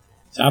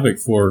Topic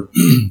for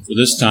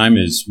this time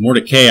is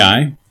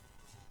Mordecai,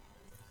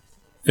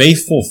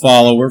 faithful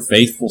follower,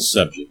 faithful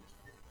subject.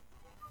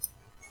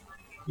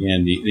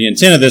 And the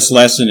intent of this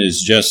lesson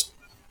is just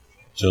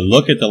to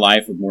look at the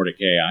life of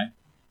Mordecai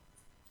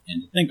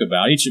and to think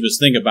about, each of us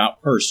think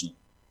about personally,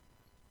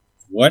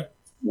 what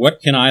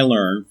can I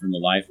learn from the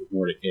life of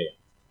Mordecai?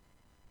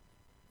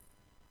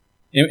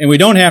 And we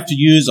don't have to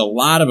use a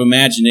lot of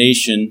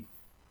imagination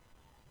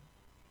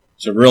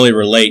to really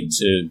relate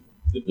to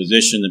the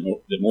position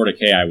that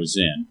Mordecai was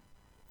in.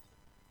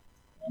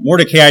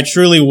 Mordecai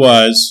truly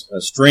was a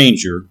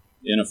stranger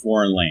in a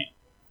foreign land.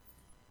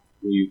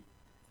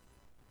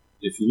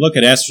 If you look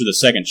at Esther, the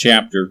second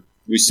chapter,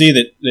 we see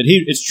that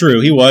it's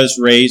true, he was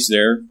raised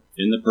there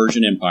in the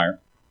Persian Empire.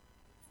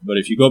 But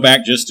if you go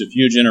back just a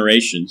few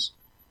generations,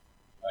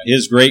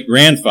 his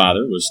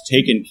great-grandfather was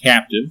taken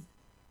captive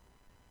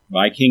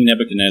by King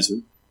Nebuchadnezzar,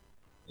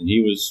 and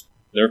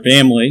their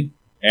family,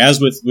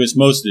 as with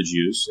most of the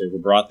Jews, they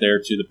were brought there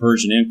to the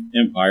Persian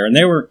Empire, and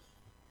they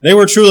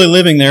were truly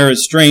living there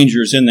as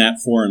strangers in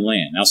that foreign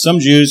land. Now, some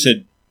Jews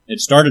had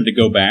started to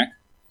go back,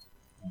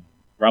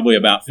 probably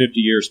about 50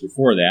 years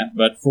before that,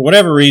 but for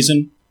whatever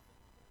reason,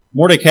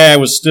 Mordecai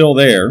was still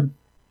there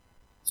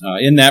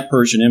in that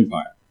Persian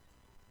Empire.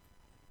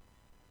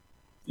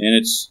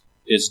 And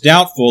it's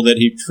doubtful that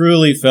he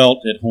truly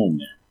felt at home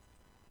there.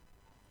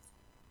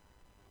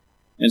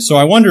 And so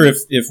I wonder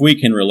if we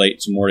can relate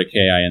to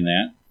Mordecai in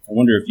that. I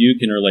wonder if you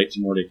can relate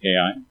to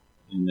Mordecai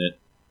in that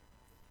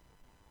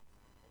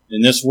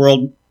in this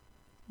world,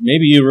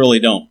 maybe you really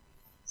don't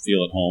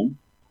feel at home.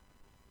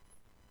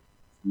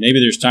 Maybe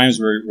there's times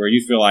where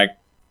you feel like,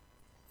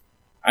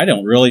 I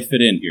don't really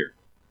fit in here.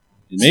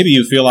 And maybe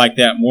you feel like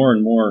that more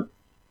and more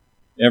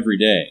every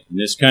day in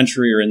this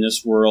country or in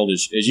this world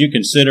as you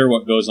consider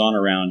what goes on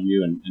around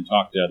you and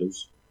talk to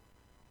others.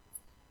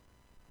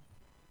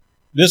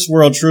 This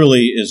world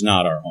truly is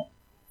not our home.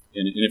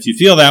 And if you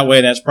feel that way,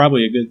 that's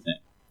probably a good thing.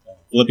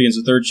 Philippians,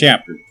 the 3rd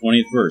chapter,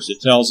 20th verse,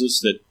 it tells us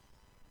that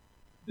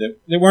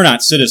we're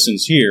not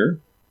citizens here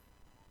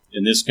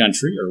in this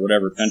country or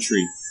whatever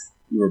country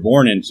you were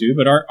born into,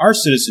 but our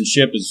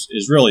citizenship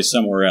is really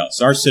somewhere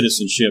else. Our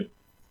citizenship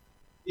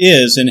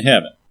is in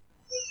heaven.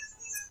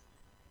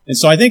 And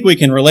so I think we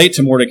can relate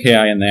to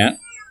Mordecai in that.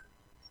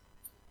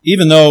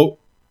 Even though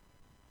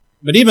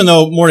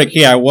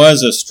Mordecai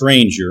was a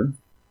stranger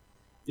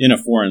in a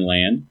foreign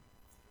land,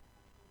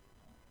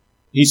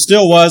 he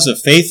still was a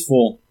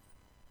faithful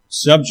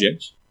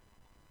subject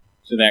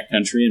to that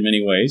country in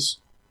many ways.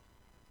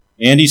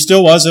 And he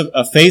still was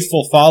a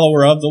faithful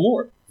follower of the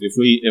Lord, if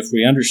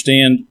we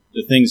understand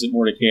the things that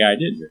Mordecai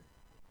did here.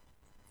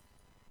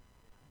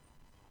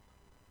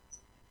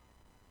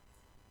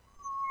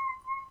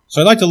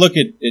 So I'd like to look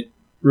at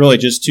really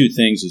just two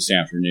things this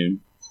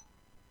afternoon.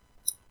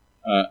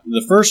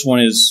 The first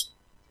one is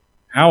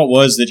how it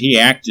was that he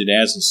acted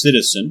as a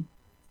citizen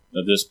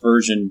of this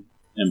Persian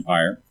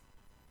Empire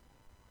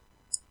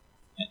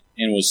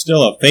and was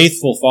still a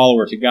faithful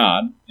follower to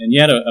God, and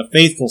yet a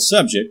faithful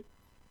subject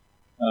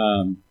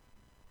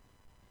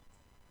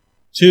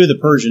to the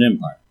Persian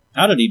Empire.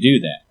 How did he do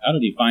that? How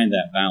did he find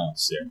that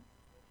balance there?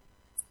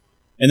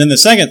 And then the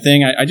second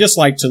thing, I just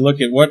like to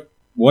look at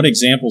what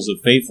examples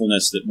of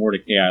faithfulness that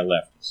Mordecai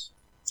left us.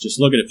 Just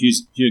look at a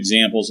few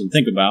examples and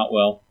think about,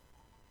 well,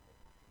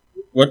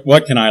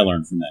 what can I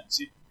learn from that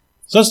example?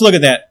 So let's look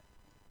at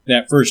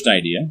that first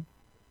idea.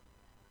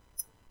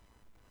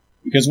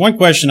 Because one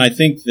question I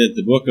think that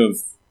the book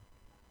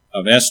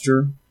of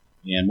Esther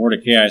and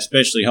Mordecai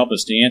especially help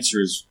us to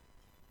answer is,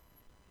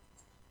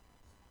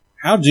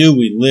 how do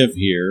we live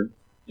here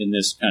in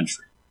this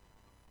country?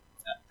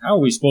 How are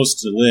we supposed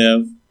to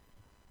live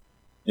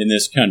in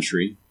this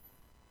country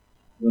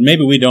when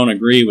maybe we don't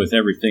agree with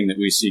everything that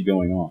we see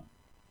going on?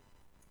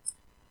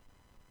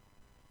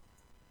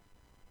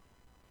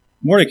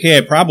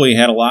 Mordecai probably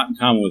had a lot in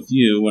common with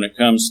you when it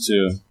comes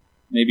to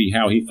maybe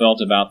how he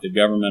felt about the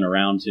government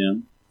around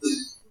him.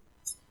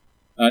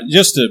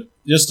 Just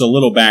a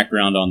little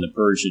background on the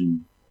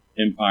Persian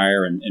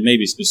Empire and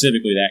maybe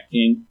specifically that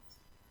king.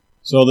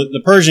 So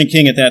the Persian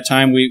king at that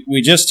time,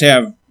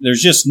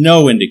 there's just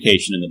no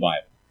indication in the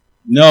Bible,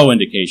 no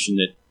indication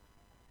that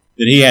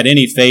he had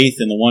any faith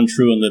in the one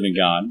true and living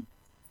God,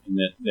 and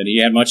that he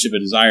had much of a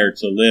desire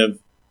to live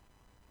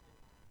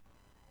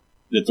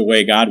that the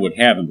way God would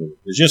have him to live.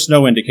 There's just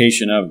no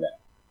indication of that.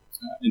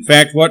 In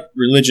fact, what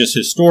religious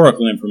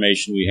historical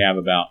information we have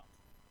about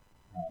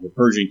the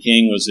Persian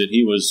king was that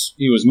he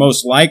was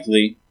most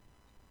likely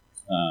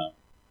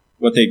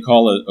what they'd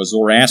call a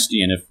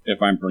Zoroastrian,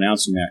 if I'm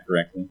pronouncing that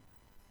correctly.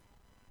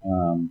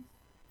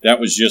 That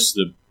was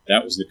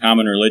the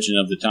common religion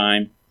of the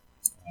time.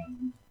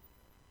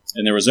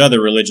 And there was other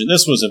religion.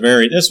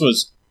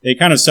 They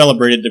kind of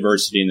celebrated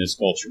diversity in this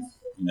culture.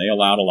 And they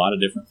allowed a lot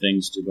of different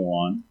things to go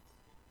on.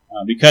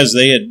 Because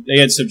they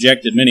had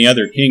subjected many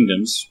other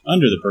kingdoms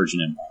under the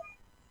Persian Empire.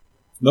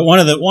 But one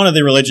of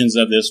the religions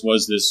of this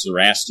was this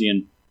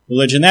Zoroastrian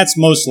religion. That's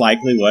most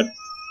likely what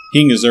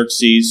King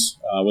Xerxes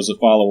was a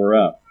follower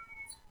of.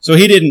 So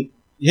he didn't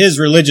his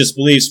religious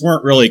beliefs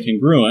weren't really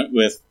congruent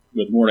with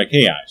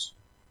Mordecai's.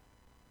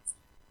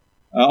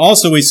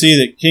 Also, we see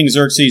that King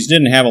Xerxes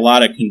didn't have a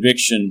lot of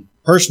conviction,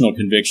 personal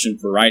conviction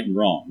for right and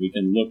wrong. We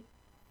can look,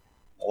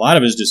 a lot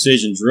of his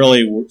decisions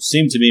really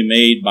seem to be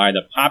made by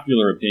the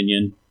popular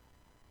opinion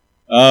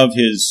of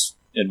his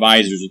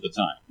advisors at the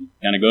time. You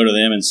kind of go to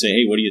them and say,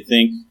 hey, what do you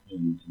think?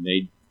 And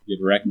they'd give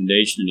a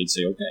recommendation, and he'd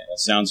say, okay, that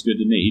sounds good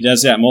to me. He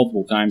does that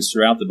multiple times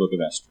throughout the book of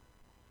Esther.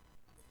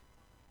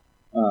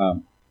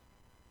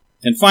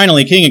 And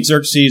finally, King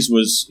Xerxes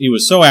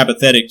was so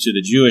apathetic to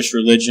the Jewish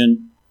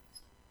religion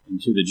and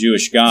to the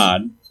Jewish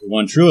God, the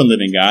one true and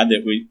living God,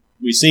 that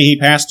we see he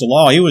passed a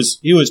law. He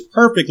was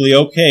perfectly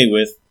okay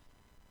with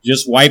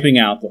just wiping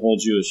out the whole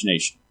Jewish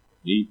nation.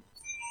 He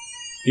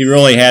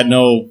really had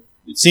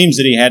it seems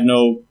that he had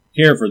no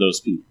care for those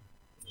people,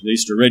 at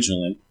least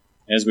originally,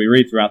 as we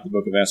read throughout the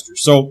book of Esther.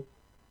 So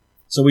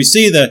we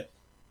see the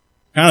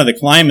kind of the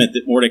climate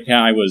that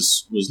Mordecai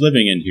was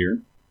living in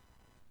here.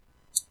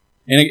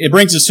 And it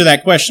brings us to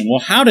that question.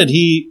 Well, how did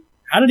he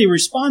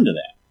respond to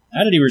that?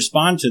 How did he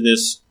respond to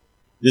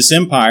this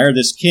empire,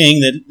 this king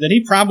that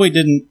he probably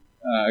didn't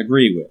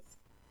agree with?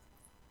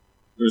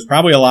 There was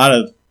probably a lot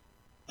of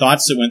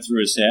thoughts that went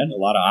through his head, a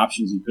lot of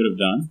options he could have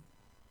done.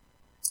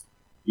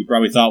 He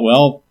probably thought,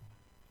 well,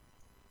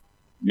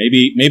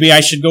 maybe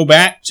I should go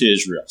back to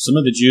Israel. Some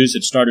of the Jews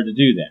had started to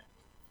do that.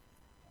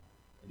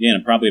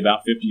 Again, probably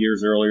about 50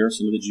 years earlier,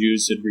 some of the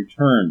Jews had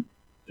returned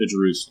to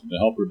Jerusalem to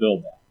help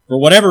rebuild that. For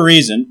whatever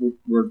reason,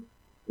 we're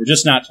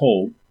just not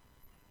told,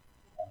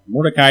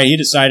 Mordecai, he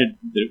decided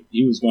that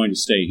he was going to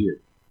stay here.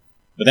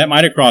 But that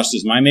might have crossed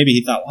his mind. Maybe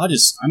he thought, well,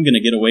 I'm going to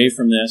get away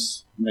from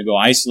this. I'm going to go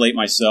isolate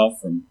myself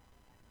from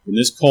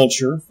this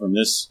culture, from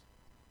this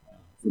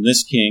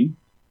king.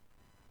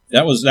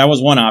 That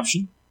was one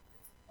option.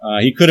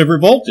 He could have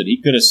revolted.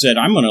 He could have said,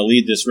 I'm going to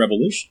lead this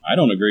revolution. I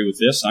don't agree with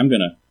this. I'm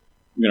going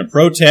to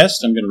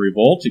protest. I'm going to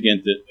revolt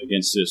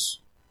against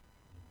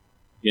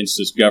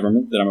this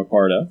government that I'm a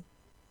part of.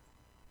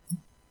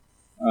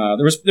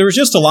 There was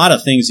just a lot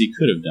of things he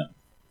could have done.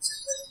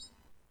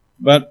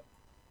 But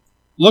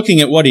looking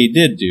at what he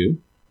did do,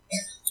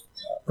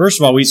 first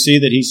of all, we see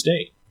that he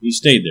stayed. He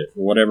stayed there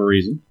for whatever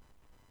reason.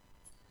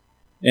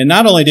 And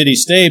not only did he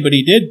stay, but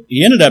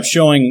he ended up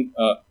showing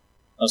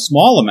a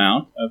small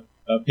amount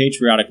of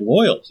patriotic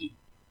loyalty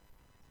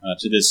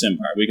to this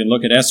empire. We can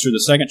look at Esther, the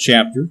second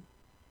chapter,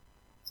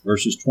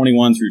 verses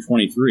 21 through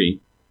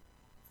 23.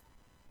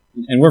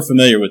 And we're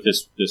familiar with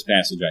this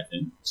passage, I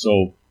think.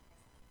 So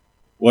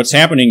what's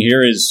happening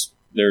here is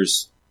there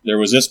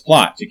was this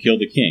plot to kill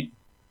the king.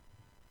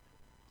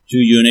 Two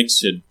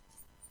eunuchs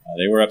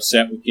they were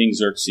upset with King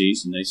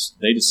Xerxes, and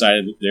they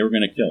decided that they were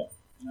going to kill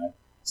him.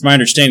 It's my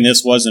understanding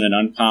this wasn't an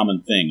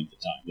uncommon thing at the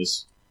time.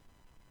 This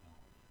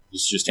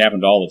just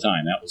happened all the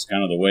time. That was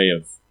kind of the way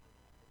of.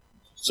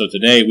 So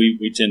today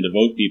we tend to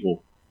vote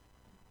people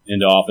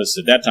into office.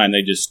 At that time,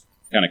 they just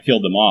kind of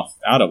killed them off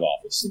out of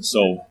office. And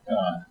so,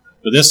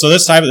 this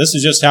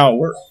is just how it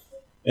worked.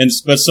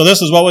 So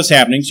this is what was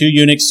happening. Two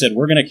eunuchs said,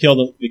 "We're going to kill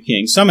the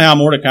king." Somehow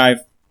Mordecai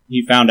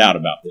he found out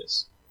about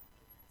this,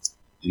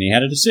 and he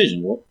had a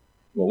decision. Well,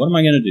 what am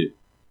I going to do?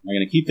 Am I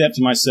going to keep that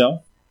to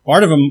myself?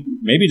 Part of him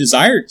maybe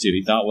desired to.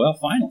 He thought, well,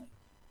 finally,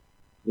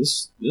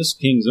 this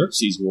King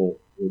Xerxes will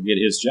get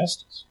his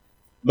justice.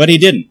 But he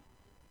didn't.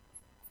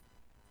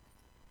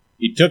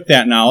 He took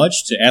that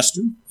knowledge to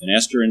Esther, and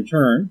Esther in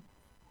turn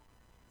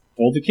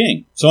told the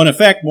king. So in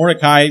effect,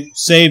 Mordecai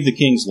saved the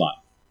king's life.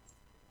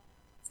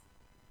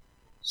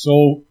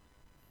 So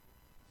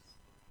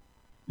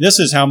this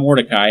is how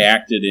Mordecai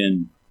acted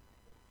in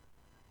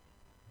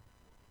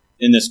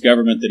this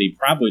government that he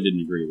probably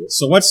didn't agree with.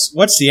 So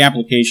what's the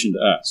application to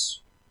us?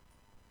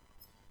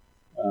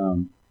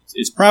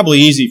 It's probably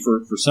easy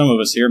for some of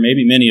us here,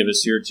 maybe many of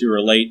us here, to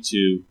relate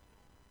to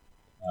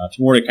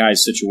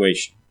Mordecai's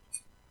situation.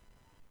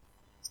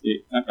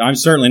 I'm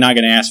certainly not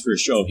going to ask for a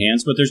show of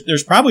hands, but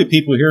there's probably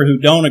people here who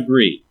don't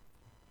agree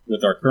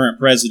with our current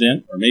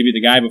president, or maybe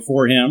the guy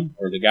before him,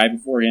 or the guy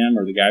before him,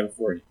 or the guy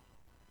before him.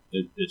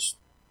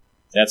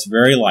 That's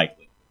very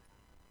likely.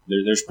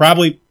 There's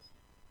probably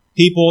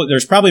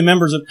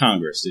members of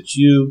Congress that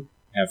you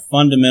have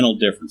fundamental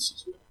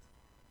differences with.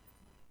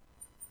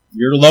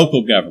 Your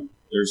local government,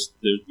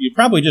 you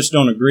probably just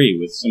don't agree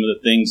with some of the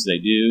things they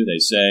do, they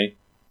say.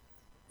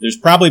 There's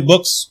probably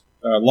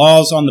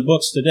laws on the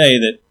books today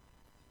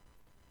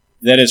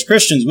that as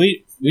Christians,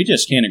 we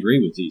just can't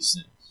agree with these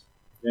things.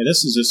 Okay,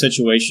 this is a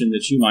situation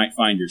that you might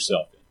find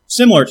yourself in,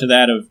 similar to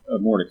that of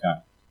Mordecai.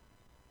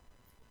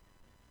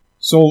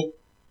 So,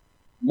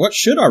 what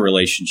should our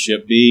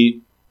relationship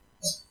be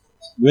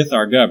with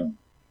our government?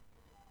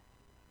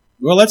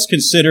 Well, let's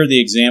consider the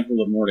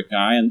example of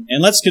Mordecai, and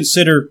let's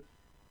consider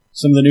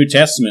some of the New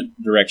Testament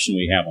direction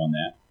we have on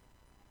that.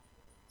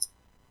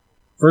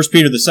 1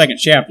 Peter, the second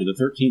chapter, the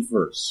 13th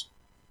verse.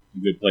 A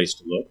good place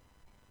to look.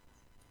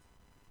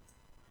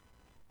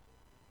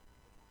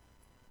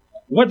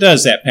 What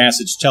does that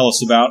passage tell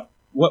us about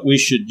what we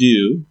should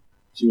do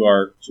to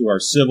our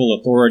civil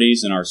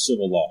authorities and our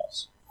civil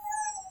laws?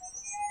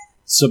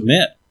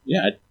 Submit.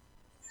 Yeah,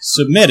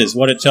 Submit is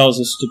what it tells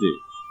us to do.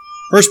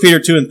 1 Peter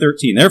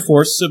 2:13,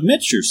 therefore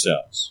submit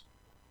yourselves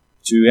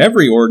to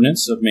every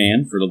ordinance of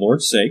man for the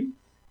Lord's sake,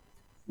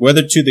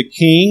 whether to the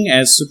king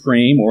as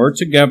supreme, or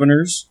to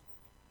governors,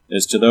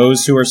 as to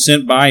those who are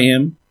sent by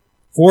him,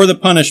 for the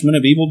punishment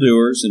of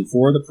evildoers and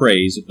for the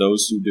praise of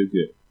those who do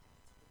good.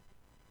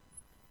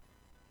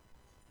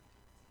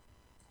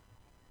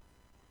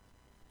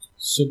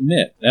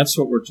 Submit. That's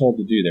what we're told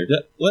to do there.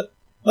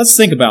 Let's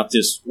think about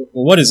this.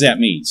 Well, what does that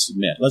mean,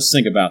 submit? Let's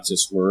think about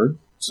this word.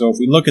 So if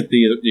we look at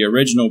the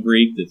original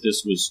Greek that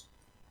this was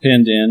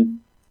penned in,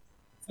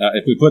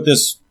 if we put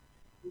this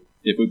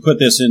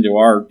into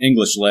our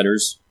English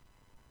letters,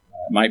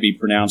 it might be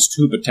pronounced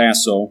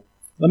hupatasso.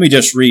 Let me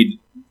just read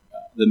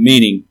the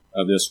meaning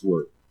of this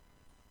word.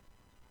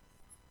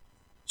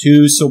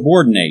 To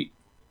subordinate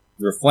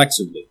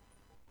reflexively,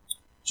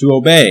 to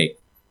obey,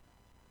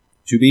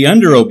 to be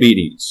under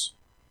obedience,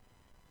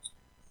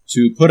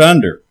 to put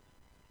under,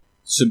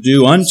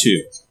 subdue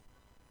unto,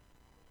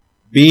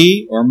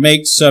 be or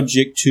make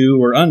subject to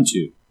or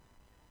unto,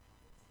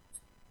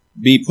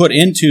 be put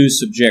into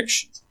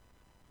subjection,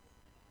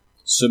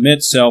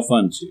 submit self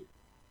unto.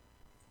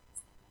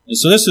 And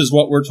so this is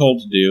what we're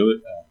told to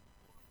do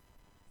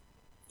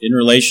in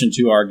relation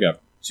to our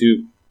government,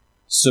 to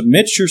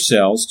submit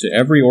yourselves to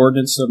every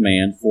ordinance of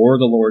man for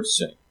the Lord's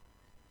sake.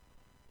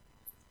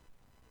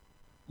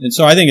 And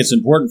so I think it's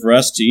important for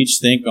us to each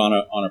think on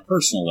a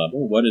personal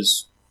level. What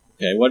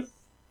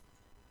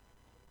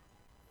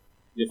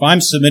if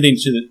I'm submitting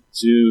to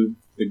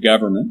the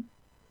government?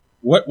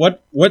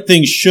 What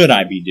things should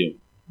I be doing?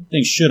 What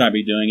things should I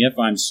be doing if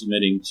I'm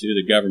submitting to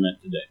the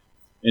government today?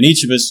 And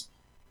each of us,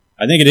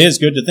 I think it is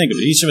good to think of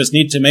it. Each of us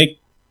need to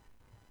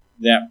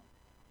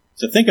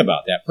think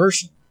about that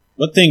personally.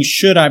 What things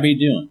should I be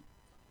doing?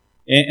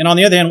 And on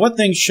the other hand, what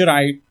things should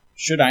I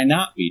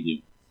not be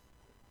doing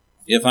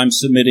if I'm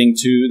submitting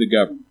to the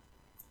government?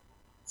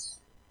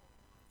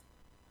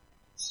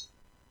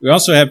 We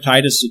also have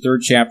Titus, the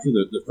 3rd chapter,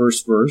 the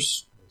 1st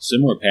verse,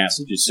 similar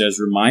passage. It says,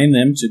 remind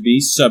them to be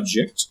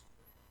subject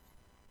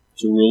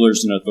to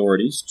rulers and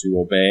authorities, to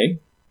obey,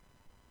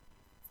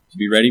 to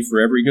be ready for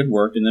every good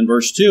work. And then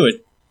verse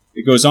 2,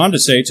 it goes on to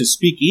say, to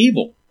speak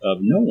evil of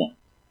no one.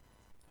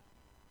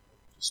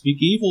 To speak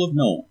evil of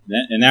no one.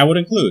 And that would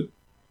include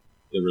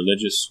the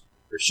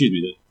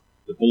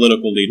the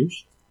political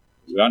leaders.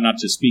 We ought not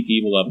to speak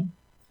evil of them.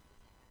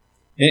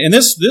 And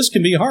this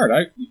can be hard.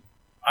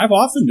 I've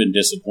often been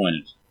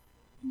disappointed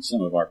in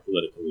some of our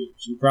political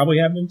leaders. You probably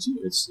have been too.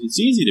 It's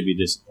easy to be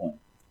disappointed.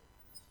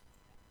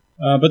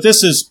 But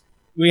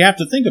we have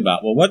to think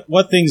about, well,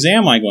 what things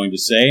am I going to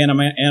say, and am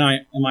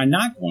I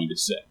not going to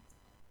say?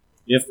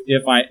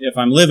 If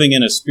I'm living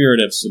in a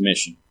spirit of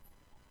submission,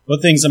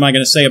 what things am I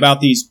going to say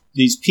about these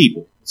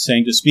people? It's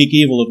saying to speak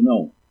evil of no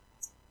one.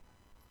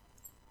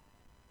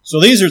 So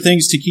these are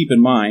things to keep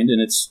in mind,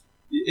 and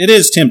it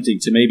is tempting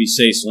to maybe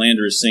say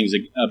slanderous things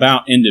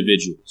about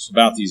individuals,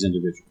 about these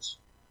individuals.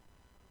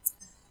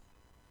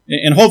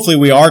 And hopefully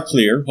we are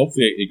clear.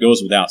 Hopefully it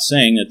goes without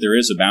saying that there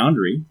is a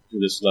boundary to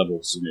this level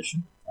of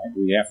submission.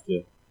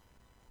 Right?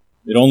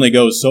 It only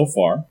goes so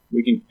far.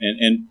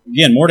 And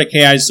again,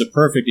 Mordecai is the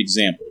perfect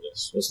example of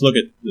this. Let's look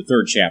at the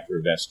 3rd chapter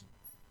of Esther.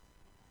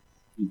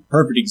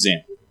 Perfect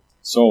example.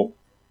 So,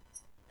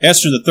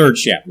 Esther, the 3rd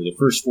chapter, the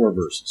first 4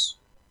 verses.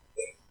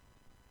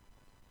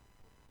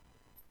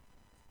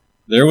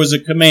 There was a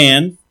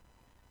command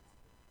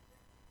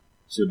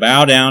to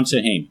bow down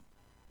to Haman.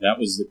 That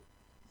was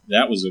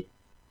a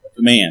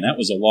command. That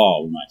was a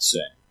law, we might say.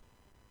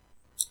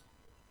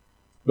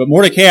 But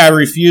Mordecai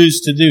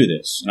refused to do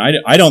this.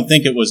 And I don't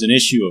think it was an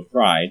issue of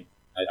pride.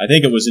 I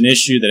think it was an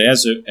issue that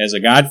as a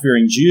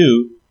God-fearing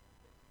Jew,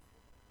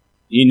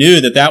 he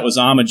knew that was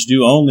homage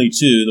due only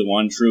to the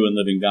one true and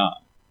living God.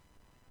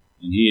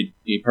 And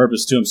he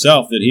purposed to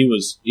himself that he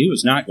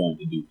was not going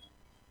to do that.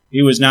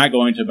 He was not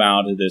going to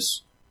bow to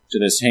this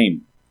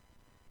Haman.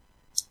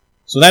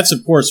 So that's,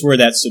 of course, where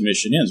that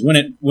submission is, when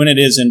it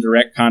is in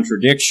direct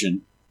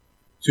contradiction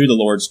to the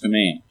Lord's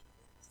command.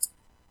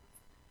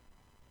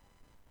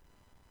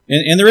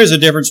 And there is a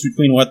difference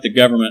between what the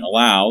government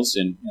allows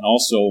and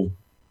also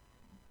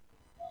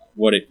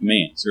what it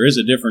commands. There is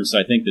a difference,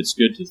 I think, that's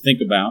good to think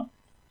about.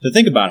 To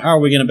think about how are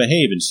we going to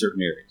behave in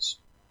certain areas.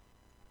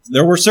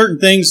 There were certain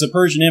things the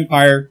Persian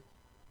Empire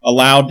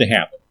allowed to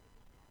happen.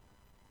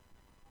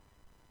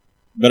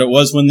 But it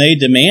was when they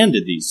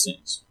demanded these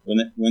things,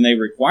 when they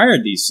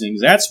required these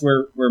things, that's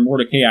where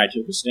Mordecai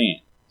took a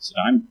stand. He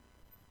said,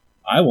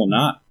 I will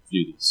not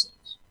do these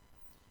things.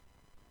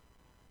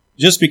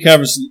 Just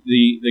because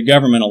the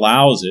government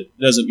allows it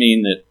doesn't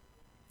mean that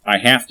I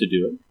have to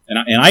do it.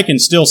 And I can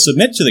still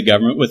submit to the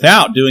government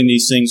without doing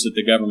these things that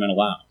the government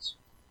allows.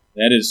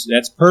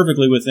 That's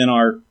perfectly within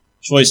our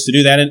choice to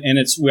do that. And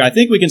I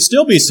think we can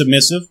still be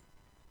submissive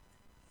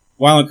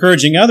while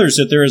encouraging others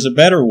that there is a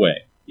better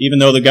way. Even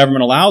though the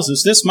government allows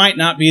this might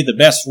not be the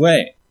best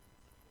way.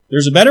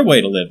 There's a better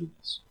way to live in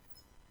this.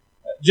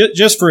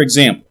 Just for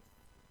example,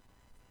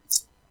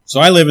 so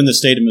I live in the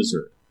state of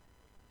Missouri.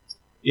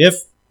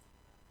 If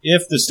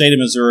if the state of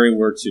Missouri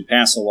were to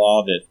pass a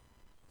law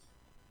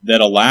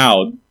that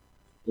allowed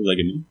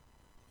polygamy,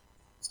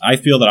 I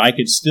feel that I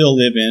could still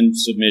live in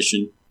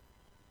submission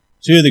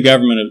to the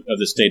government of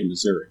the state of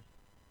Missouri.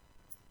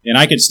 And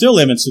I could still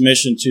live in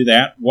submission to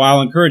that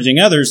while encouraging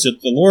others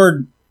that the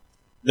Lord,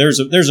 there's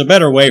a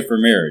better way for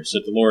marriage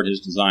that the Lord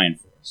has designed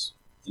for us.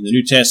 And the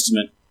New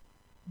Testament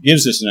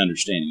gives us an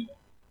understanding of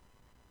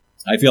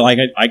that. I feel like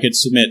I could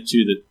submit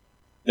to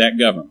that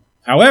government.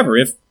 However,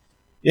 if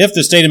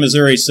the state of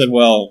Missouri said,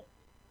 well,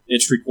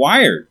 it's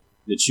required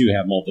that you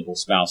have multiple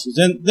spouses,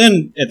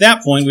 then at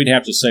that point we'd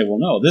have to say, well,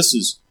 no,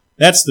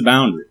 that's the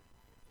boundary.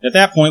 At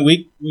that point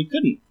we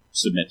couldn't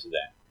submit to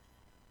that.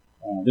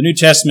 The New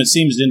Testament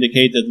seems to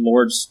indicate that the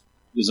Lord's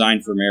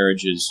design for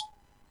marriage is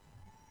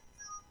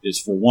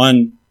for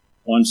one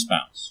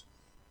spouse.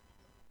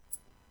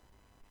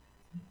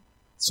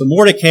 So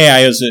Mordecai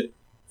is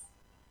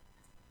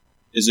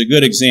a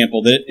good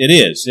example that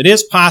it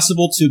is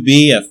possible to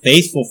be a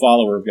faithful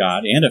follower of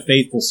God and a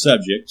faithful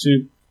subject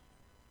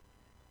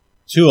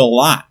to a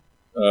lot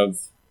of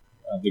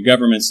the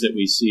governments that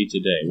we see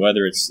today,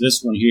 whether it's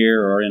this one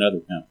here or in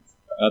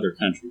other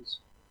countries.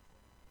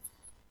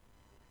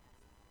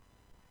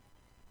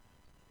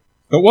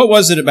 But what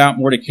was it about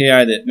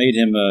Mordecai that made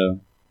him a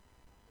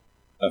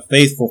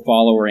faithful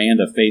follower and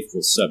a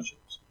faithful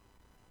subject?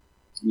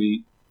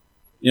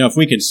 If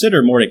we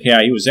consider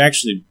Mordecai, he was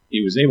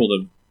able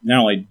to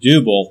not only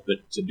do both,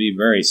 but to be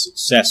very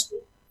successful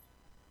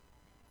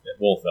at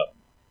both of them.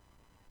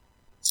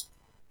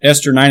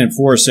 Esther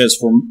 9:4 says,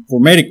 For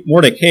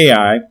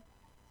Mordecai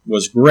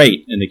was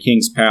great in the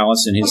king's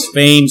palace, and his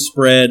fame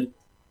spread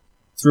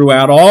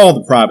throughout all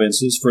the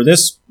provinces, for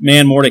this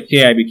man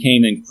Mordecai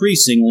became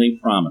increasingly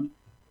prominent.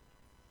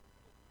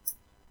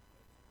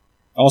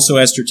 Also,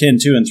 Esther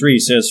 10:2 and 3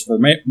 says, For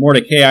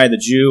Mordecai the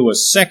Jew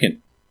was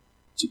second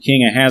to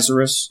King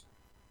Ahasuerus,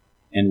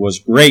 and was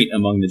great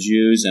among the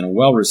Jews, and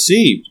well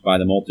received by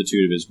the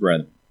multitude of his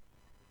brethren,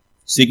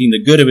 seeking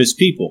the good of his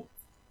people,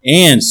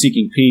 and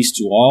seeking peace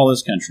to all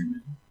his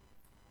countrymen.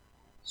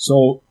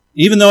 So,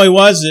 even though he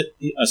was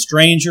a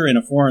stranger in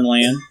a foreign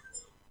land,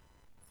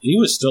 he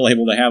was still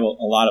able to have a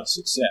lot of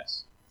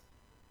success.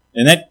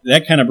 And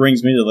that kind of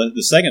brings me to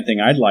the second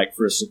thing I'd like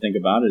for us to think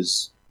about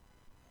is,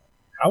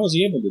 how was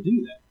he able to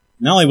do that?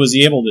 Not only was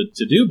he able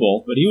to do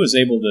both, but he was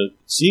able to,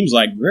 it seems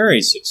like,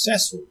 very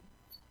successfully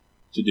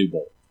to do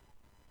both.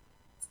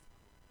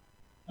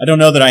 I don't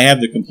know that I have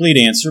the complete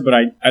answer, but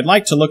I'd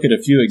like to look at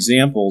a few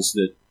examples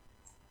that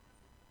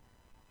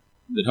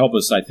help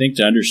us, I think,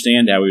 to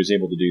understand how he was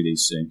able to do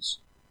these things.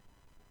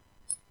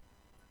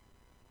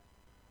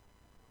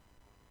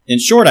 In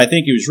short, I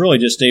think he was really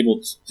just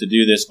able to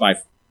do this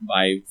by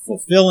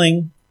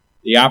fulfilling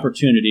the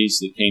opportunities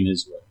that came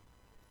his way.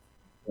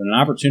 When an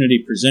opportunity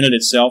presented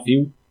itself,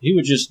 he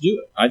would just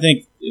do it. I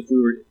think if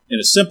we were in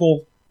a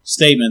simple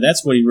statement,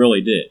 that's what he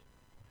really did.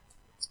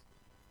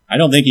 I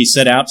don't think he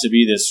set out to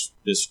be this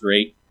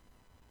great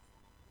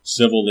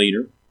civil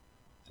leader.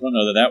 I don't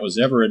know that was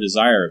ever a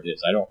desire of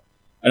his. I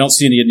don't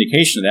see any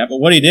indication of that. But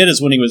what he did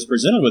is when he was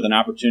presented with an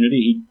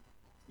opportunity,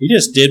 he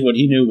just did what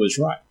he knew was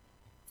right.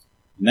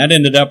 And that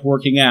ended up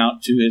working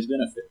out to his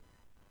benefit.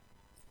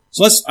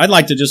 So I'd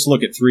like to just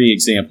look at 3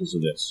 examples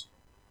of this.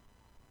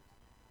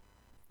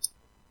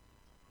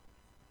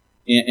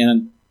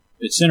 And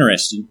it's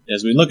interesting,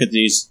 as we look at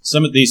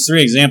some of these 3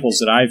 examples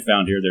that I've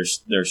found here,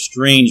 they're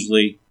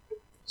strangely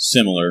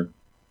similar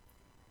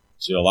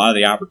to a lot of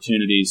the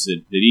opportunities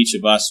that each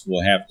of us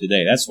will have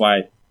today. That's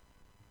why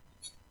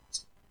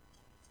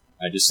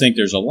I just think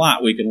there's a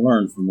lot we can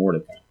learn from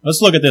Mordecai.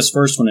 Let's look at this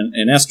first one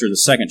in Esther, the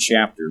 2nd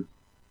chapter.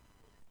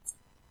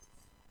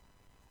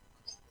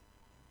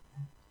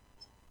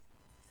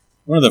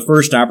 One of the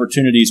first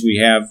opportunities we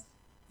have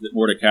that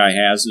Mordecai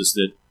has is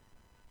that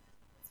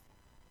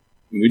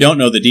we don't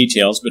know the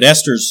details, but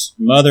Esther's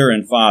mother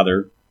and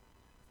father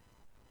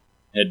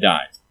had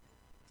died.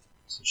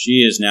 So she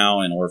is now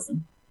an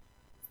orphan.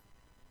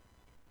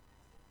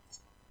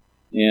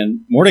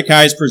 And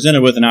Mordecai is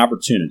presented with an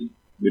opportunity.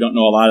 We don't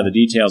know a lot of the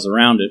details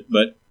around it,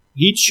 but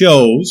he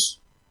chose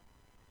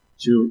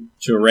to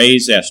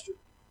raise Esther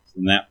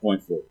from that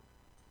point forward.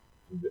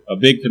 A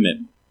big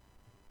commitment.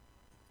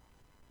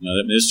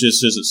 This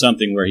just isn't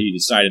something where he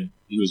decided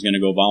he was going to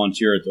go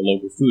volunteer at the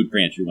local food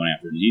pantry one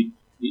afternoon.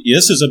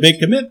 This is a big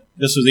commitment.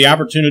 This was the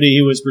opportunity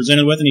he was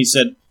presented with, and he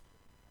said,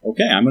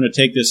 okay, I'm going to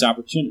take this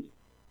opportunity.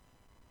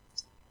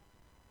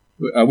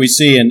 We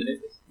see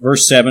in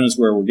verse 7 is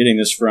where we're getting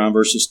this from,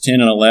 verses 10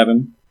 and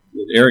 11,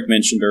 that Eric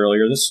mentioned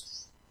earlier.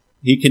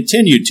 He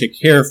continued to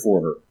care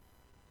for her.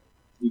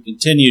 He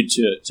continued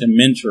to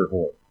mentor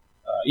her,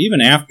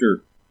 even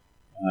after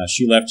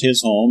she left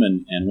his home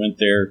and went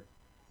there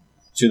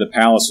to the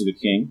palace of the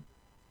king.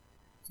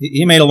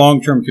 He made a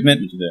long-term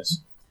commitment to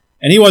this.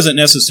 And he wasn't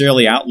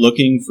necessarily out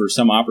looking for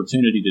some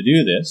opportunity to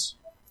do this,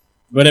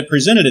 but it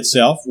presented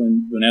itself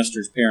when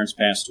Esther's parents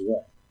passed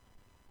away.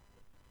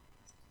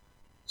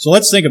 So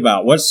let's think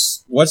about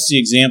what's the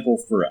example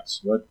for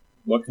us?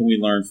 What can we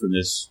learn from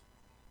this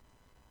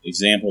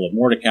example of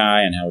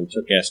Mordecai and how he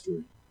took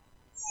Esther?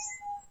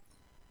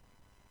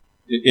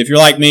 If you're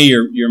like me,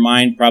 your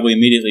mind probably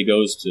immediately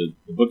goes to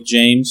the book of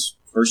James,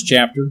 first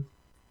chapter.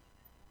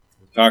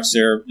 It talks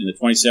there in the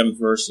 27th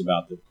verse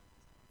about the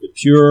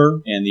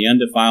pure and the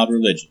undefiled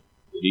religion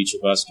that each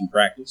of us can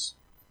practice.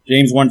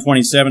 James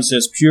 1:27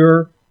 says,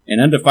 "Pure and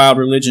undefiled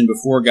religion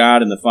before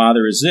God and the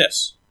Father is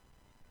this: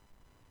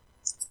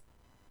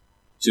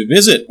 to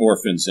visit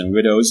orphans and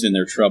widows in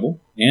their trouble,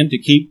 and to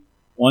keep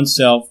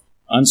oneself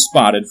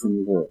unspotted from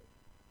the world."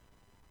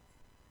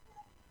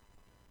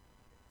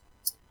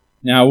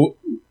 Now,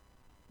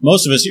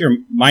 most of us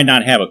here might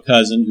not have a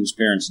cousin whose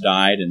parents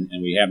died, and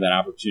we have that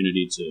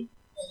opportunity to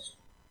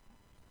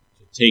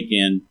take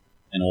in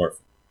an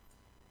orphan.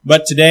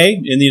 But today,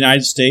 in the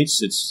United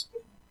States, it's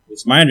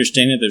my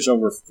understanding that there's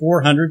over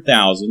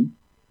 400,000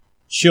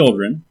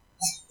 children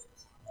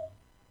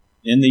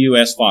in the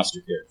U.S.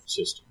 foster care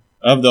system.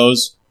 Of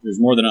those, there's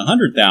more than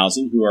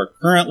 100,000 who are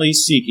currently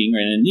seeking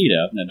and in need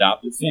of an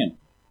adoptive family.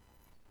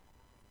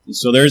 And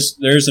so there's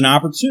an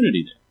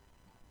opportunity there.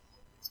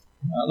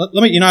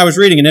 I was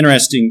reading an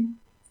interesting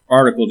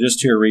article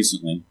just here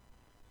recently.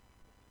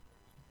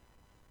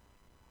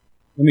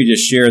 Let me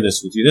just share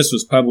this with you. This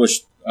was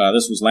published,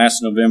 this was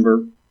last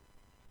November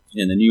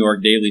in the New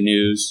York Daily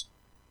News.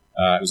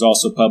 It was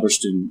also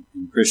published in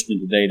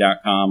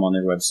ChristianToday.com on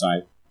their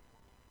website.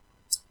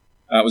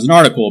 It was an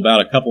article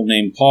about a couple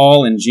named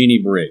Paul and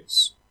Jeannie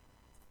Briggs.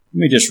 Let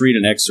me just read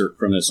an excerpt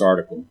from this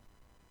article.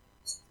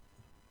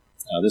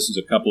 This is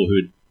a couple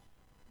who'd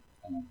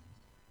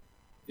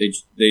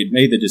they'd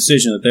made the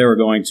decision that they were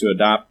going to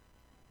adopt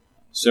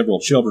several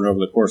children over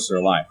the course of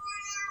their life.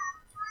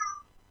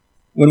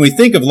 When we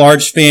think of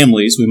large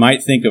families, we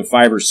might think of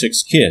 5 or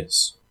 6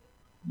 kids.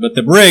 But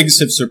the Briggs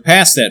have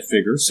surpassed that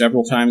figure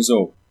several times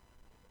over.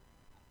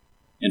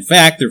 In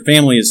fact, their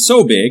family is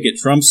so big, it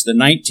trumps the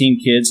 19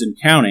 kids and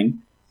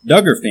counting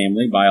Duggar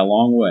family by a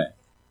long way.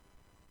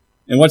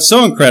 And what's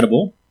so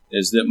incredible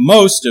is that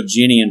most of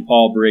Jeannie and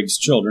Paul Briggs'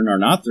 children are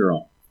not their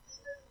own.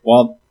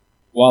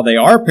 While they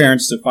are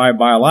parents to 5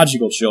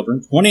 biological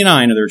children,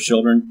 29 of their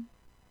children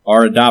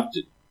are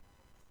adopted.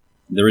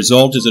 The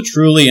result is a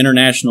truly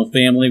international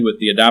family, with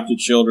the adopted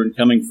children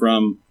coming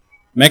from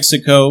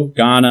Mexico,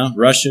 Ghana,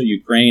 Russia,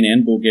 Ukraine,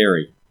 and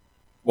Bulgaria.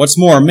 What's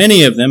more,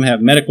 many of them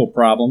have medical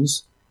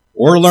problems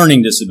or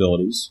learning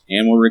disabilities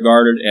and were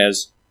regarded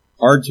as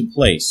hard to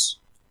place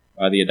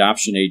by the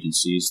adoption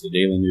agencies, the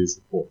Daily News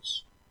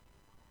reports.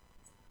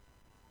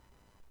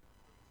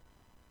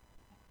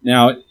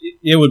 Now,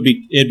 it'd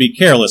be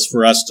careless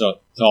for us to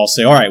all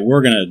say, all right,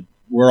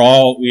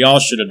 we all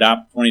should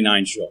adopt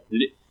 29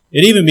 children.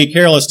 It'd even be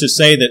careless to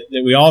say that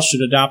we all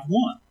should adopt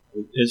one.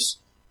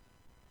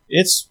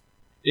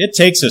 It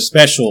takes a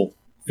special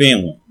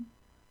family,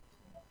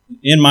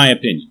 in my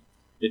opinion.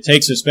 It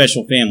takes a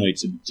special family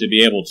to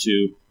be able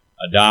to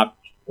adopt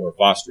or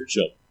foster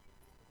children.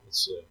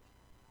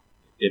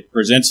 It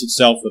presents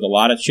itself with a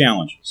lot of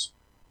challenges.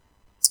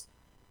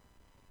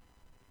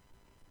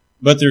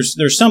 But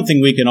there's something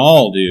we can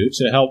all do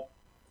to help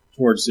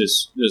towards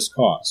this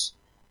cause.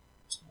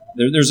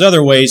 There's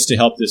other ways to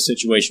help this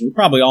situation. We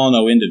probably all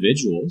know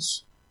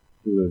individuals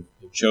who have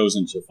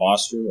chosen to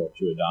foster or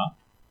to adopt,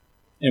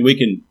 and we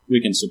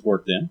can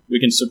support them. We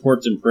can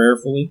support them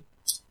prayerfully.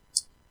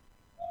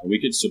 We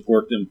could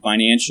support them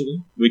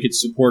financially. We could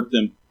support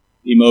them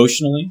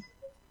emotionally.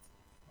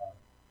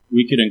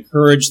 We could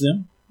encourage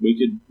them.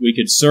 We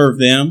could serve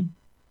them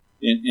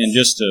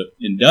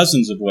in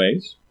dozens of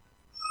ways.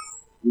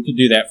 We could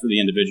do that for the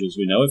individuals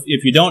we know.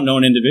 If you don't know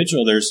an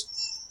individual,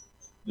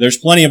 there's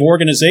plenty of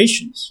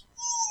organizations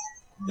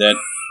that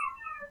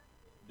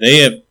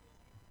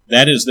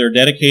is their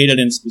dedicated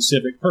and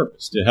specific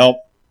purpose, to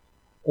help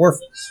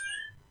orphans.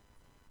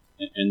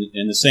 And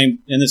in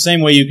the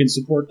same way you can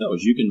support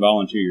those, you can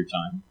volunteer your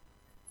time.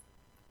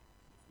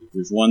 If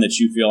there's one that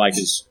you feel like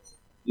is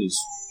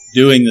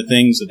doing the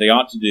things that they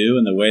ought to do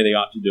and the way they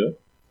ought to do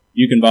it,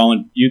 you can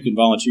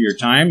volunteer your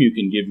time, you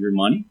can give your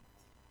money.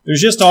 There's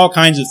just all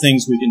kinds of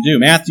things we can do.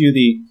 Matthew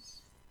the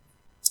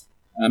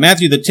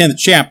 10th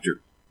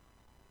chapter,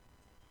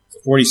 the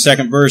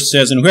 42nd verse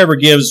says, "And whoever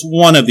gives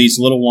one of these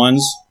little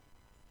ones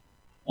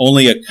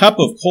only a cup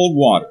of cold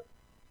water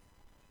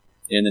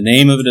in the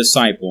name of a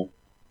disciple,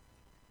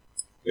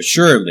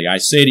 assuredly, I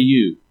say to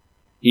you,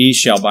 he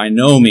shall by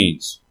no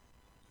means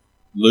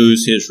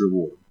lose his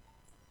reward."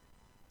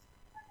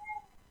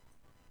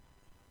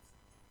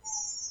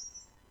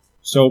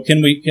 So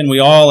can we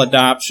all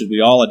adopt? Should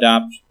we all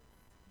adopt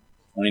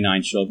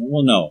 29 children?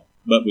 Well, no.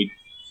 But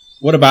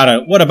what about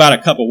a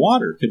cup of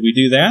water? Could we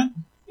do that?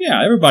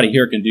 Yeah, everybody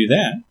here can do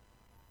that.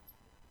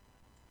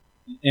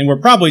 And we're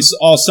probably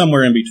all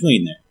somewhere in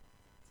between there.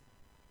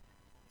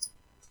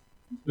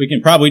 We can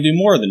probably do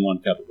more than 1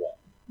 cup of water.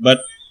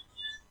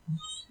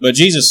 But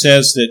Jesus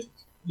says that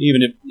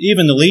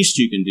even the least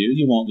you can do,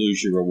 you won't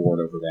lose your reward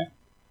over that.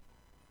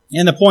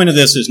 And the point of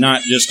this is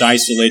not just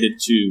isolated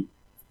to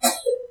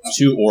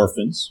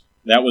orphans.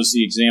 That was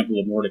the example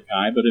of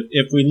Mordecai. But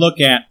if we look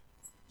at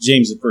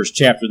James, the first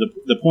chapter,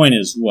 the point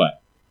is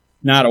what?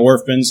 Not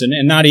orphans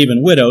and not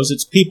even widows.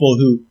 It's people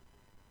who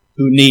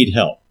need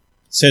help.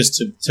 says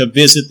to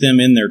visit them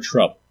in their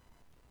trouble.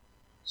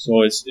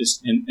 So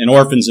and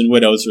orphans and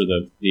widows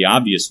are the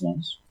obvious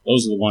ones.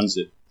 Those are the ones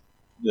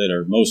that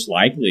are most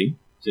likely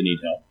to need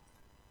help.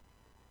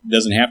 It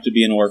doesn't have to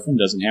be an orphan,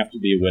 doesn't have to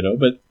be a widow,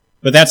 but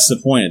that's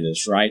the point of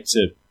this, right?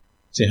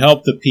 To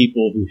help the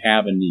people who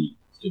have a need,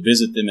 to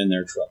visit them in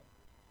their trouble.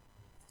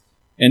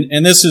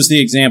 And this is the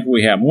example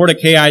we have.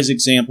 Mordecai's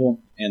example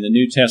and the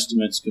New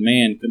Testament's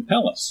command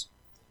compel us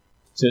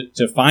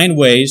to find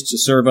ways to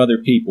serve other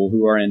people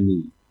who are in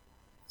need.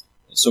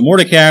 So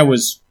Mordecai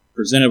was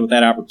presented with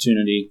that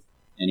opportunity,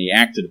 and he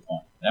acted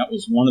upon it. That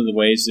was one of the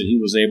ways that he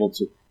was able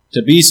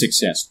to be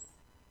successful.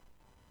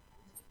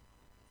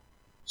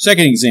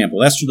 Second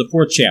example, Esther, the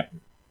 4th chapter.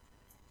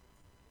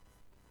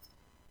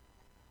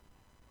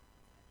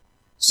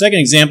 Second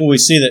example, we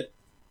see that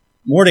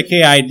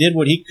Mordecai did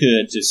what he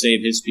could to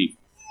save his people.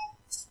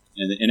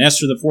 In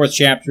Esther, the 4th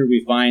chapter,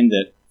 we find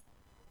that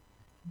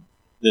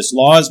this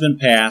law has been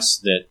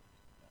passed that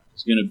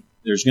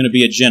there's going to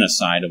be a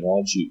genocide of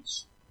all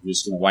Jews. We're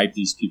just going to wipe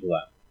these people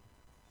out.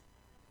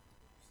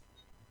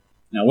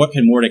 Now, what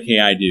can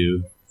Mordecai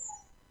do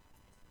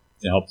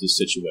to help this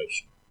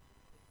situation?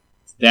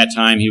 At that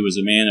time, he was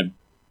a man of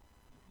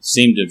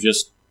seemed of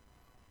just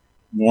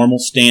normal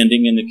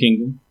standing in the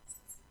kingdom.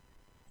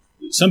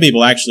 Some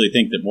people actually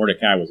think that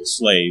Mordecai was a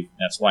slave.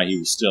 That's why he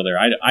was still there.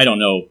 I don't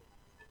know.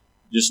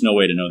 Just no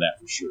way to know that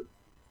for sure.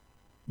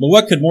 But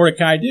what could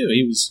Mordecai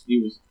do?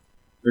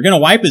 They're going to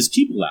wipe his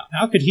people out.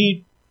 How could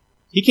he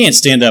can't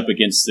stand up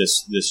against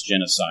this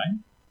genocide.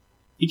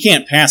 He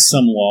can't pass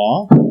some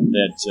law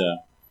that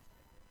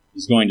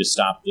is going to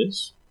stop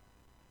this.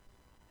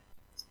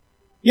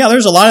 Yeah,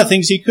 there's a lot of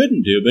things he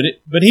couldn't do,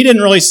 but he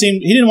didn't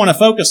want to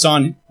focus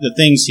on the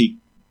things he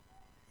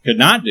could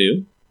not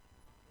do.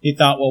 He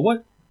thought,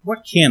 well,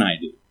 what can I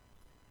do?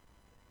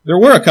 There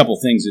were a couple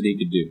things that he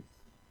could do.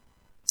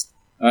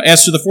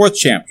 Esther, the 4th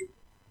chapter,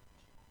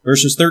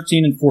 verses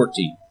 13 and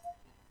 14.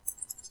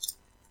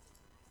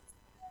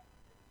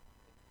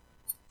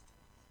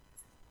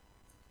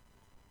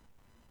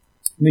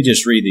 Let me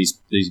just read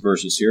these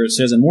verses here. It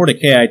says, And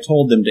Mordecai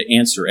told them to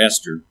answer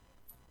Esther,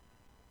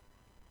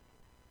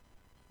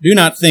 Do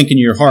not think in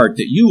your heart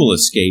that you will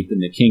escape in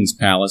the king's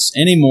palace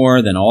any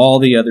more than all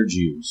the other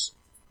Jews.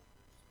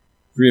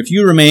 For if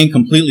you remain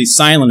completely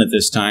silent at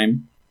this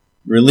time,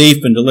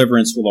 relief and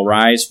deliverance will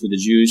arise for the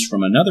Jews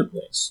from another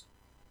place.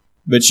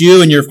 But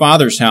you and your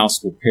father's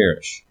house will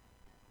perish.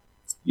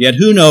 Yet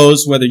who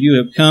knows whether you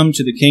have come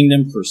to the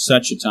kingdom for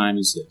such a time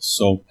as this?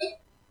 So,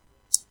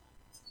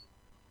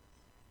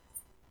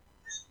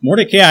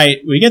 Mordecai,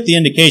 we get the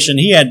indication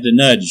he had to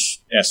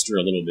nudge Esther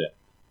a little bit.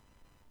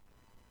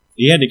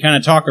 He had to kind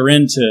of talk her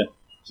into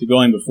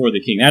going before the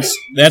king.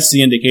 That's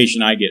the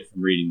indication I get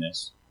from reading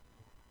this.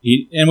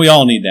 And we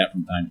all need that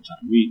from time to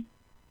time. We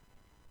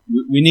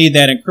need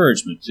that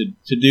encouragement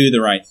to do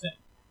the right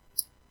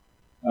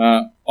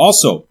thing.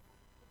 Also,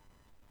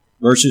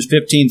 verses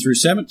 15 through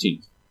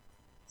 17,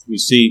 we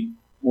see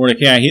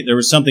Mordecai, there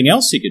was something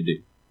else he could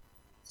do.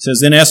 It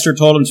says, Then Esther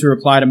told him to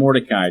reply to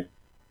Mordecai,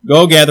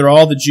 Go gather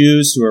all the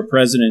Jews who are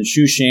present in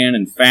Shushan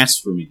and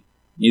fast for me.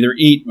 Neither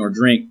eat nor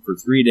drink for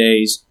 3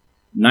 days,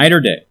 night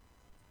or day.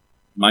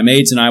 My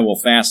maids and I will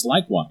fast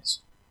likewise.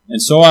 And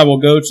so I will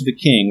go to the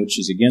king, which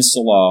is against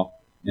the law,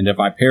 and if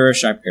I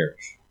perish, I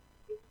perish.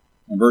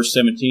 In verse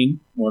 17,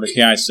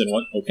 Mordecai said,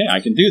 Okay, I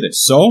can do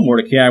this. So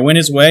Mordecai went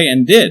his way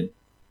and did,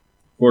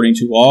 according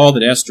to all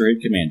that Esther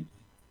had commanded.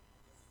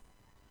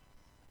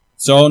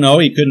 So no,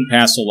 he couldn't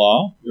pass a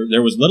law.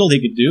 There was little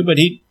he could do, but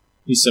he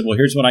said, well,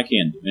 here's what I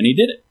can do. And he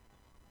did it.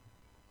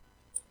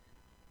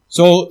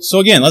 So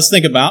again, let's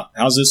think about,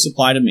 how does this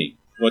apply to me?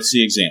 What's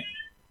the example?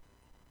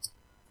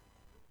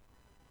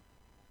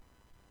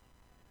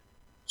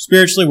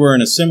 Spiritually, we're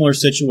in a similar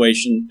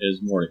situation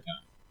as Mordecai.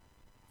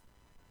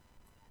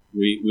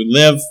 We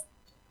live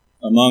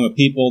among a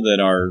people that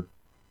are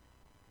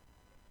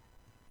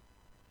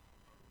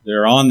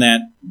they're on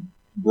that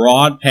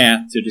broad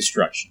path to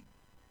destruction.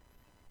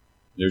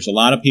 There's a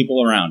lot of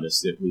people around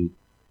us that we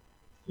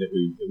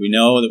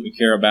know, that we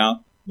care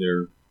about.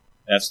 They're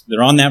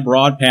on that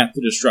broad path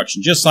to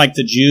destruction. Just like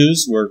the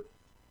Jews were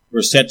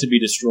set to be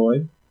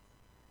destroyed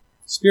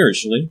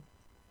spiritually.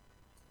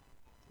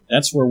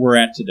 That's where we're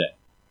at today.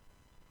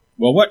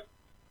 Well,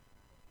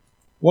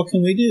 what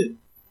can we do?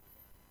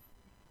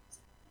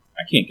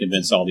 I can't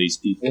convince all these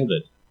people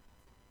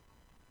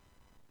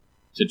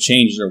to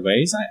change their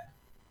ways.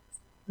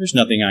 There's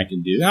nothing I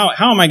can do.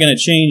 How am I going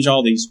to change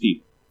all these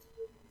people?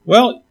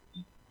 Well,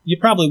 you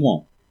probably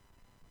won't.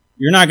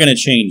 You're not going to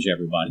change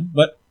everybody.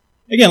 But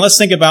again, let's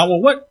think about,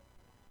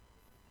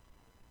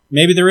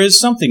 maybe there is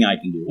something I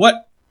can do.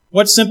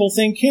 What simple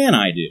thing can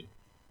I do?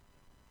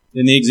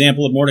 In the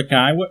example of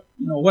Mordecai,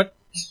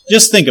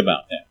 just think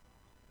about that.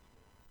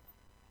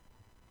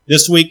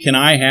 This week, can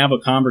I have a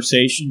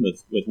conversation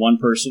with one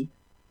person?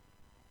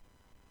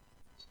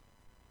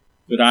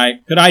 Could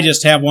I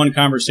just have one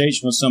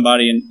conversation with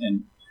somebody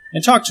and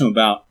talk to them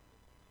about,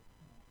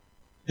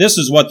 this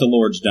is what the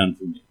Lord's done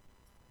for me?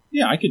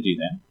 Yeah, I could do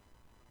that.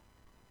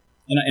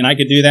 And I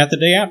could do that the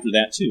day after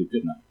that too,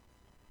 couldn't I?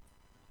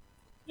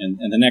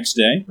 And the next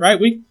day, right?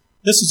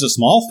 This is a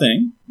small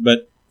thing,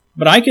 but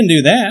I can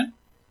do that.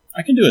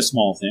 I can do a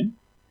small thing.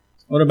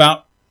 What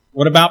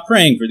about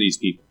praying for these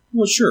people?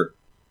 Well, sure,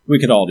 we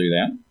could all do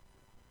that.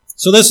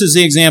 So this is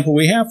the example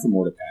we have from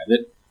Mordecai,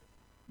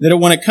 that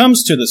when it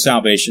comes to the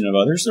salvation of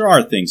others, there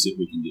are things that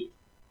we can do.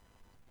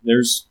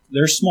 There's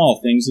small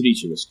things that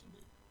each of us can do.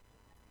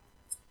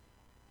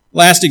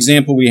 Last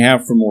example we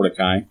have from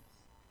Mordecai.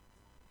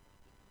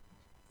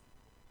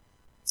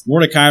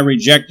 Mordecai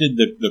rejected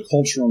the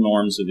cultural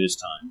norms of his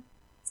time.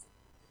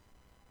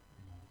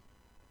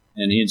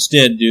 And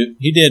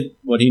he did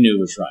what he knew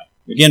was right.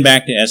 Again,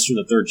 back to Esther,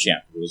 the 3rd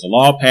chapter. There was a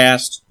law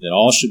passed that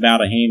all should bow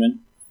to Haman.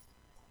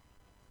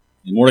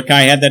 And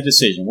Mordecai had that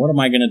decision. What am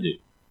I going to do?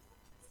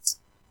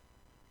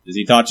 Because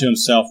he thought to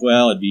himself,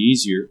 well, it'd be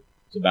easier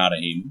to bow to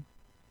Haman.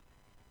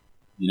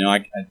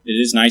 It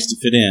is nice to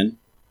fit in.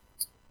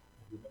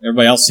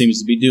 Everybody else seems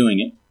to be doing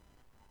it.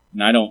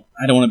 And I don't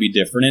want to be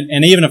different.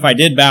 And even if I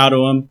did bow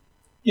to him,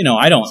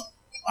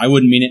 I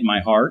wouldn't mean it in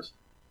my heart.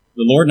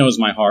 The Lord knows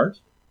my heart.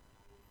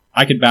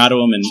 I could bow to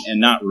him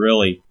and not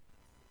really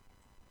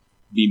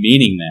be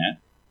meaning that.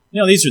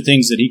 These are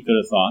things that he could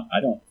have thought.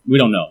 We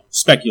don't know.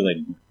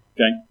 Speculating,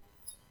 okay?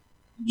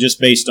 Just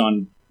based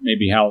on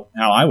maybe how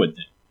I would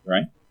think,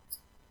 right?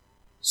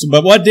 So,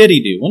 but what did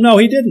he do? Well, no,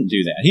 he didn't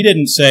do that. He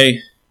didn't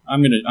say,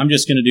 I'm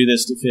just gonna do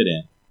this to fit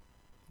in.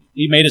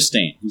 He made a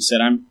stand. He said,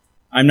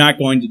 I'm not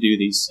going to do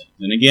these things.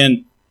 And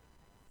again,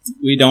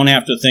 we don't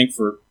have to think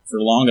for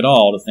long at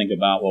all to think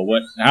about, well,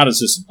 how does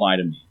this apply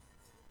to me?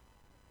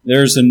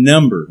 There's a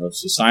number of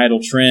societal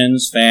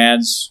trends,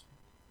 fads,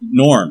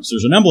 norms.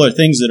 There's a number of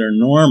things that are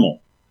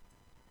normal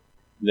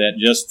that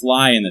just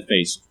fly in the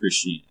face of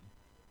Christianity.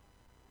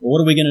 Well,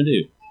 what are we going to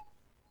do?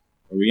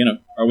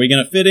 Are we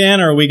going to fit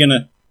in, or are we going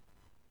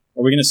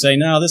to say,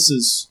 no,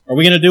 are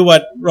we going to do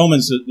what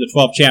Romans, the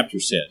 12th chapter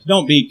says?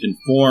 Don't be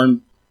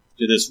conformed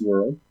to this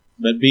world,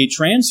 but be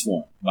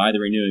transformed by the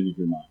renewing of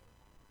your mind.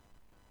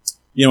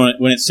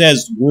 When it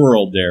says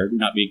world there, do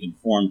not be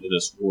conformed to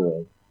this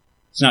world,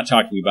 it's not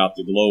talking about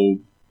the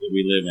globe that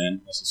we live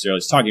in necessarily.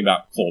 It's talking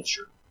about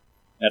culture.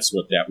 That's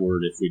what that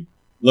word, if we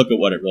look at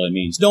what it really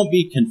means. Don't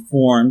be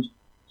conformed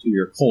to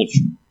your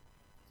culture.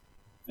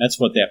 That's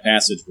what that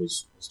passage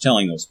was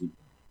telling those people.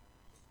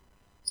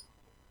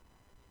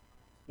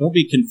 Don't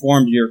be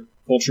conformed to your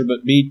culture,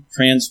 but be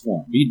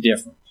transformed. Be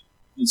different.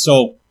 And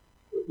so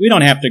we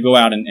don't have to go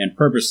out and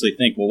purposely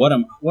think, well, what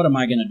am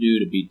I going to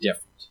do to be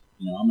different?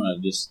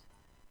 I'm just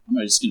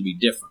going to be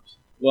different.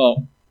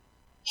 Well,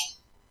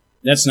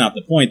 that's not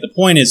the point. The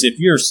point is, if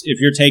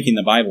you're taking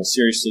the Bible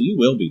seriously, you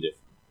will be different.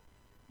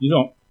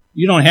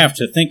 You don't have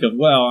to think of,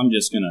 well, I'm going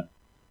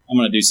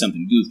to do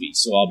something goofy,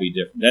 so I'll be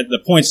different.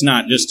 The point's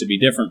not just to be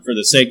different for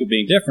the sake of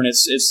being different.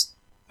 It's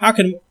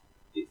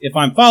if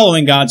I'm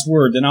following God's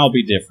word, then I'll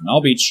be different.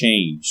 I'll be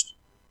changed.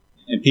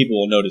 And people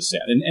will notice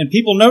that. And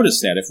people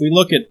notice that. If we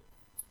look at,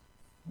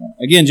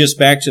 again, just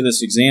back to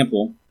this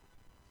example,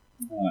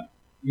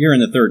 here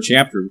in the 3rd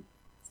chapter,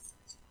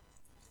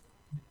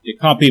 it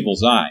caught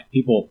people's eye.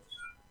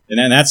 And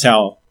then that's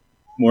how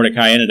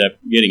Mordecai ended up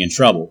getting in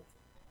trouble.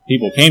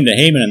 People came to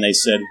Haman and they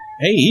said,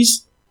 hey,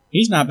 he's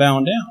not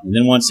bowing down. And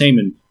then once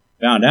Haman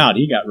found out,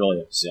 he got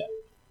really upset.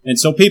 And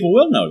so people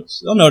will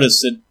notice. They'll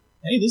notice that,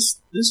 hey,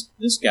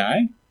 this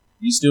guy,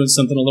 he's doing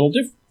something a little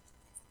different.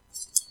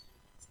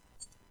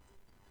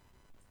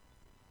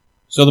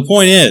 So the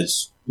point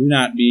is, do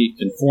not be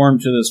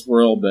conformed to this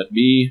world, but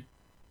be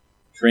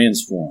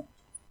transformed.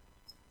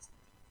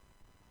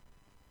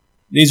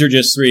 These are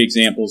just 3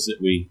 examples that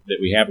we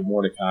have of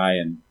Mordecai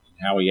and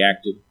how he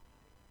acted,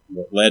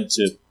 what led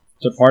to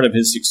part of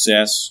his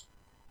success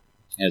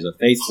as a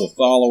faithful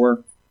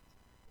follower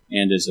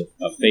and as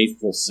a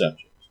faithful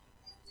subject.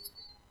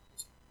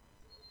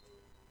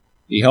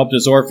 He helped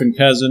his orphan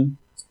cousin.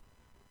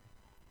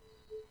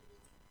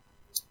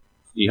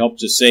 He helped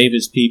to save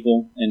his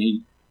people, and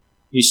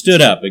he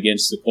stood up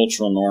against the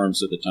cultural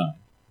norms of the time.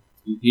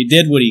 He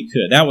did what he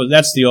could.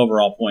 That's the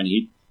overall point.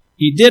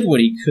 He did what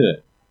he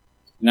could.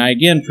 And I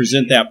again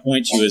present that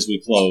point to you as we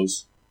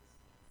close.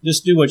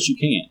 Just do what you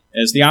can.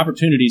 As the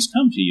opportunities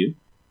come to you,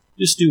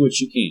 just do what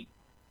you can.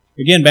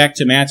 Again, back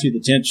to Matthew, the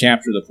 10th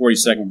chapter, the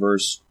 42nd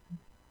verse.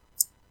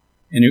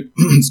 And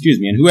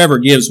and whoever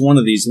gives one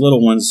of these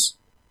little ones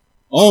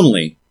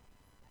only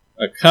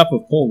a cup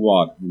of cold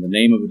water in the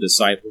name of a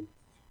disciple,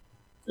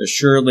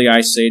 assuredly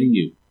I say to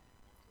you,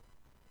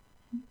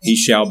 he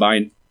shall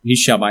by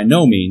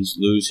no means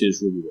lose his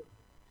reward.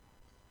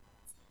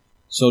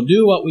 So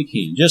do what we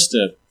can.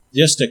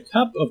 Just a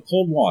cup of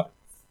cold water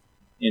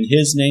in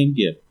his name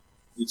give.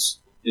 It's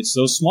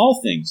those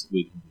small things that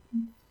we can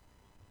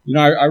do.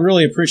 I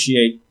really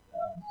appreciate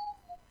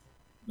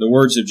the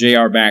words of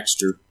J.R.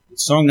 Baxter.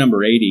 It's song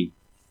number 80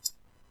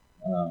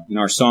 in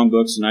our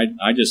songbooks, and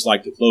I just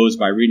like to close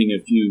by reading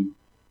a few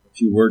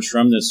words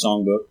from this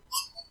songbook.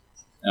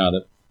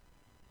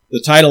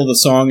 The title of the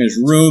song is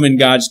Room in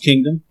God's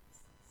Kingdom.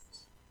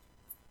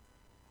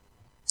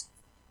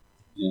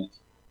 Yeah.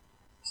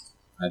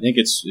 I think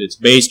it's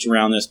based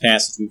around this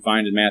passage we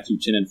find in Matthew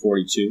 10 and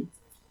 42.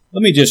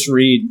 Let me just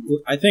read.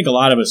 I think a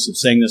lot of us have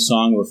sang this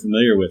song. We're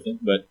familiar with it,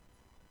 but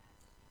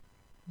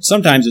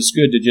sometimes it's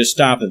good to just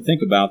stop and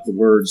think about the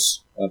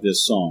words of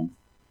this song.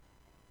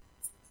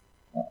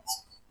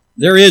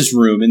 There is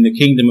room in the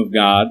kingdom of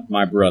God,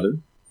 my brother,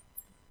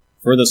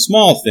 for the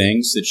small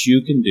things that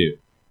you can do.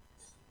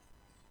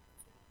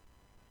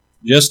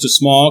 Just a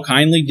small,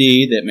 kindly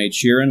deed that may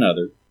cheer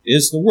another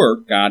is the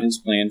work God has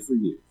planned for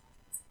you.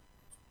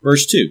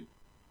 Verse 2.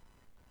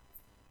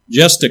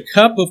 Just a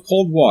cup of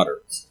cold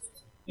water,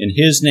 in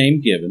His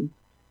name given,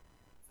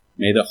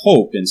 may the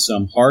hope in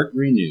some heart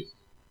renew.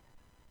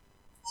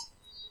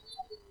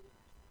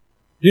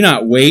 Do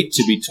not wait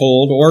to be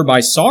told or by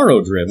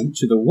sorrow driven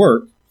to the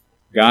work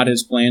God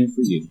has planned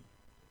for you.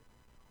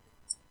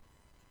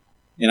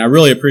 And I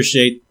really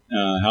appreciate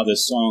how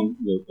this song,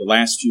 the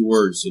last few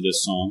words of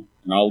this song,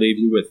 and I'll leave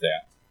you with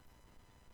that.